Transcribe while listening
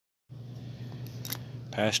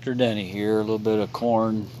Pastor Denny here, a little bit of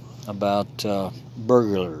corn about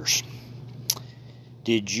burglars.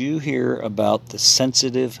 Did you hear about the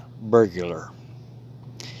sensitive burglar?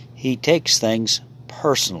 He takes things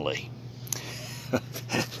personally.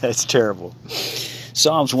 That's terrible.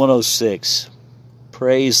 Psalms 106.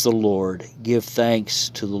 Praise the Lord. Give thanks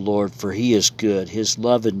to the Lord, for he is good. His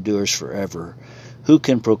love endures forever. Who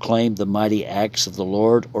can proclaim the mighty acts of the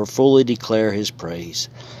Lord or fully declare his praise?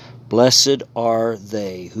 Blessed are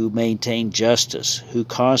they who maintain justice, who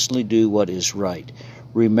constantly do what is right.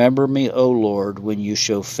 Remember me, O Lord, when you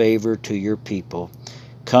show favor to your people.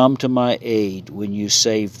 Come to my aid when you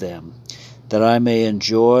save them, that I may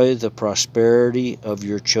enjoy the prosperity of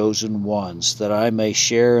your chosen ones, that I may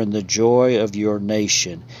share in the joy of your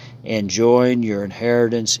nation, and join your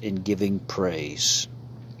inheritance in giving praise.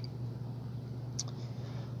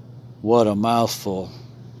 What a mouthful.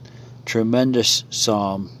 Tremendous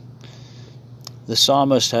psalm. The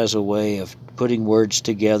psalmist has a way of putting words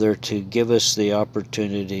together to give us the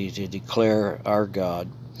opportunity to declare our God.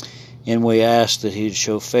 And we ask that he'd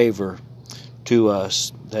show favor to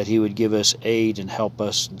us, that he would give us aid and help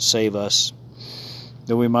us and save us,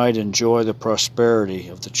 that we might enjoy the prosperity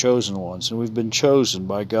of the chosen ones. And we've been chosen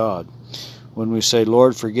by God. When we say,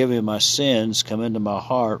 Lord, forgive me my sins, come into my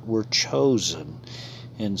heart, we're chosen.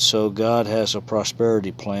 And so God has a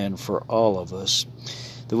prosperity plan for all of us,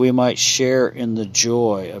 that we might share in the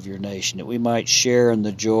joy of your nation, that we might share in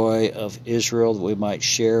the joy of Israel, that we might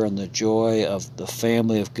share in the joy of the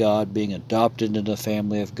family of God, being adopted into the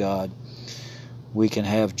family of God. We can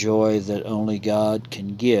have joy that only God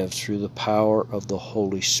can give through the power of the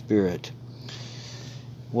Holy Spirit.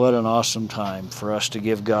 What an awesome time for us to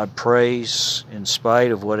give God praise in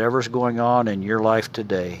spite of whatever's going on in your life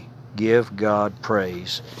today. Give God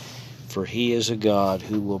praise, for he is a God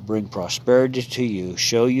who will bring prosperity to you,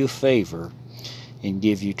 show you favor, and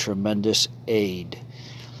give you tremendous aid.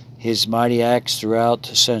 His mighty acts throughout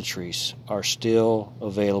the centuries are still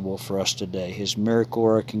available for us today. His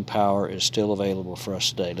miracle-working power is still available for us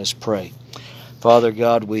today. Let's pray. Father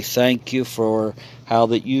God, we thank you for how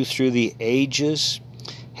that you through the ages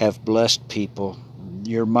have blessed people.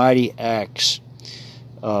 Your mighty acts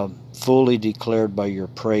fully declared by your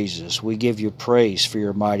praises. We give you praise for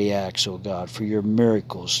your mighty acts, O God, for your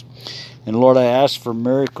miracles. And Lord, I ask for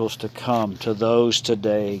miracles to come to those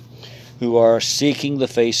today who are seeking the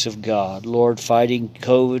face of God. Lord, fighting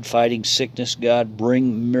COVID, fighting sickness, God,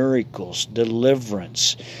 bring miracles,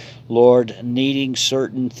 deliverance. Lord, needing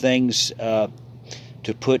certain things to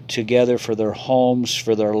put together for their homes,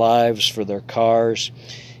 for their lives, for their cars,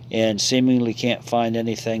 and seemingly can't find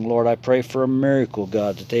anything. Lord, I pray for a miracle,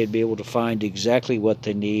 God, that they'd be able to find exactly what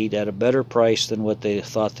they need at a better price than what they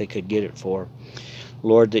thought they could get it for.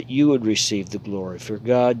 Lord, that you would receive the glory. For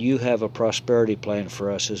God, you have a prosperity plan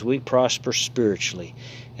for us as we prosper spiritually,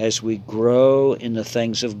 as we grow in the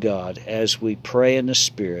things of God, as we pray in the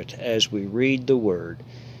Spirit, as we read the Word.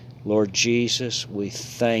 Lord Jesus, we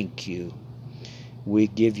thank you. We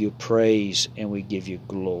give you praise and we give you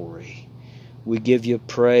glory. We give you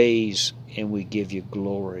praise and we give you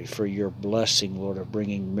glory for your blessing, Lord, of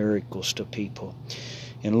bringing miracles to people.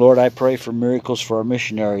 And Lord, I pray for miracles for our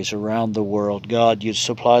missionaries around the world. God, you'd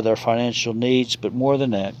supply their financial needs, but more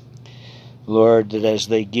than that, Lord, that as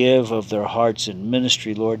they give of their hearts in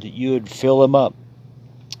ministry, Lord, that you would fill them up.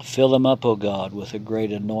 Fill them up, O God, with a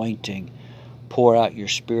great anointing. Pour out your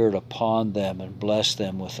Spirit upon them and bless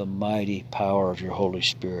them with the mighty power of your Holy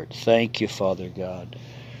Spirit. Thank you, Father God,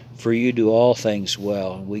 for you do all things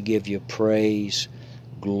well, and we give you praise,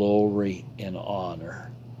 glory, and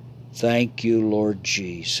honor. Thank you, Lord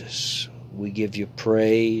Jesus. We give you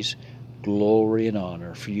praise, glory, and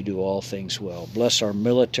honor, for you do all things well. Bless our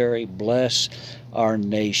military, bless our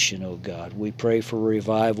nation, O God. We pray for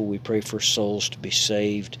revival, we pray for souls to be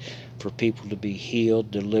saved, for people to be healed,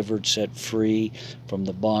 delivered, set free from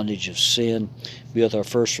the bondage of sin. Be with our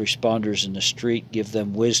first responders in the street. Give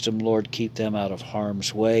them wisdom, Lord. Keep them out of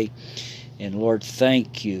harm's way. And Lord,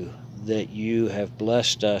 thank you that you have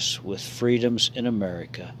blessed us with freedoms in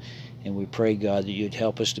America. And we pray, God, that you'd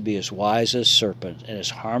help us to be as wise as serpents and as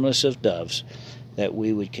harmless as doves, that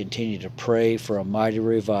we would continue to pray for a mighty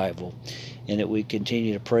revival, and that we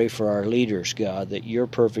continue to pray for our leaders, God, that your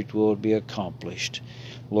perfect will would be accomplished.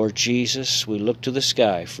 Lord Jesus, we look to the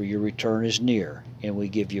sky, for your return is near, and we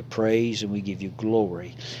give you praise and we give you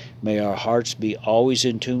glory. May our hearts be always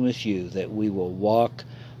in tune with you, that we will walk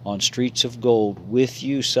on streets of gold with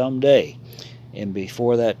you someday. And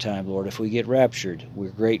before that time, Lord, if we get raptured, we're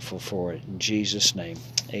grateful for it. In Jesus' name,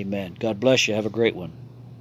 amen. God bless you. Have a great one.